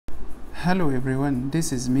Hello everyone,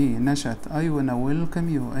 this is me, Nashat. I wanna welcome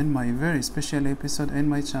you in my very special episode in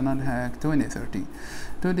my channel Hack 2030.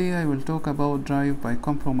 Today I will talk about drive by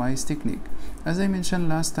compromise technique. As I mentioned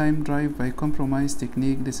last time, drive by compromise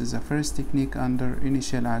technique, this is the first technique under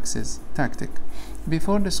initial access tactic.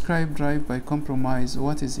 Before describe drive by compromise,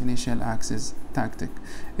 what is initial access tactic?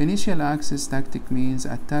 Initial access tactic means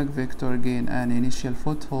attack vector gain an initial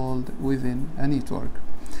foothold within a network.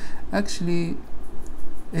 Actually,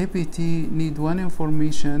 APT need one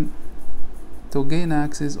information to gain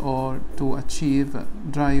access or to achieve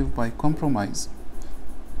drive by compromise.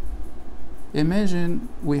 Imagine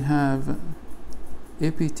we have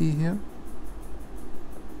APT here,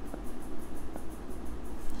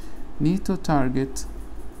 need to target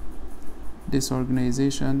this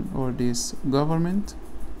organization or this government.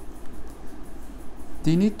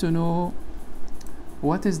 They need to know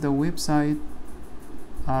what is the website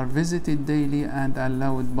are visited daily and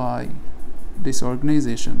allowed by this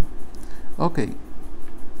organization. Okay,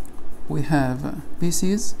 we have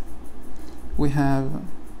PCs, we have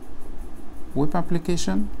web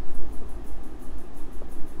application,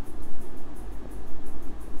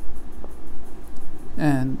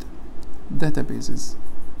 and databases.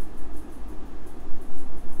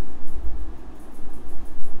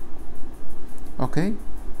 Okay,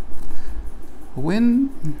 when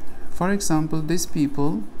for example these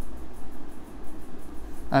people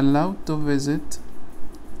allowed to visit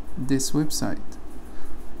this website,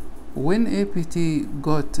 when APT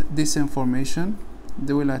got this information,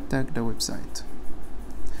 they will attack the website.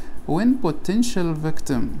 When potential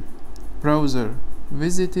victim browser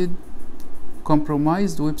visited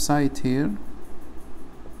compromised website,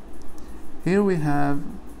 here we have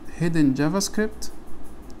hidden JavaScript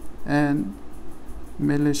and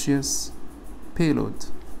malicious payload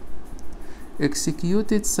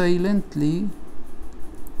executed silently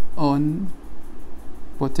on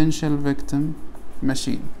potential victim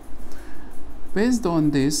machine. Based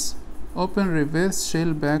on this, open reverse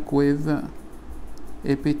shell back with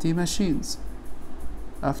APT machines.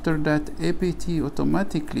 After that, APT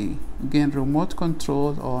automatically gain remote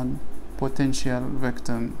control on potential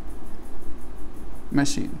victim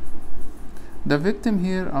machine. The victim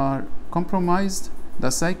here are compromised. The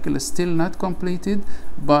cycle is still not completed,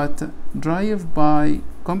 but drive by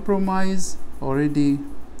compromise already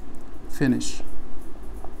finished.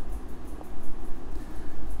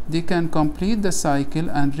 They can complete the cycle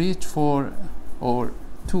and reach for or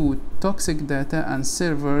to toxic data and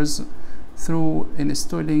servers through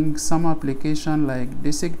installing some application like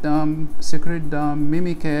DSecDump, SecretDump,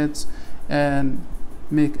 Mimikatz, and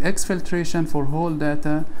make exfiltration for whole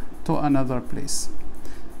data to another place.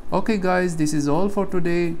 Okay guys, this is all for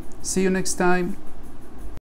today. See you next time.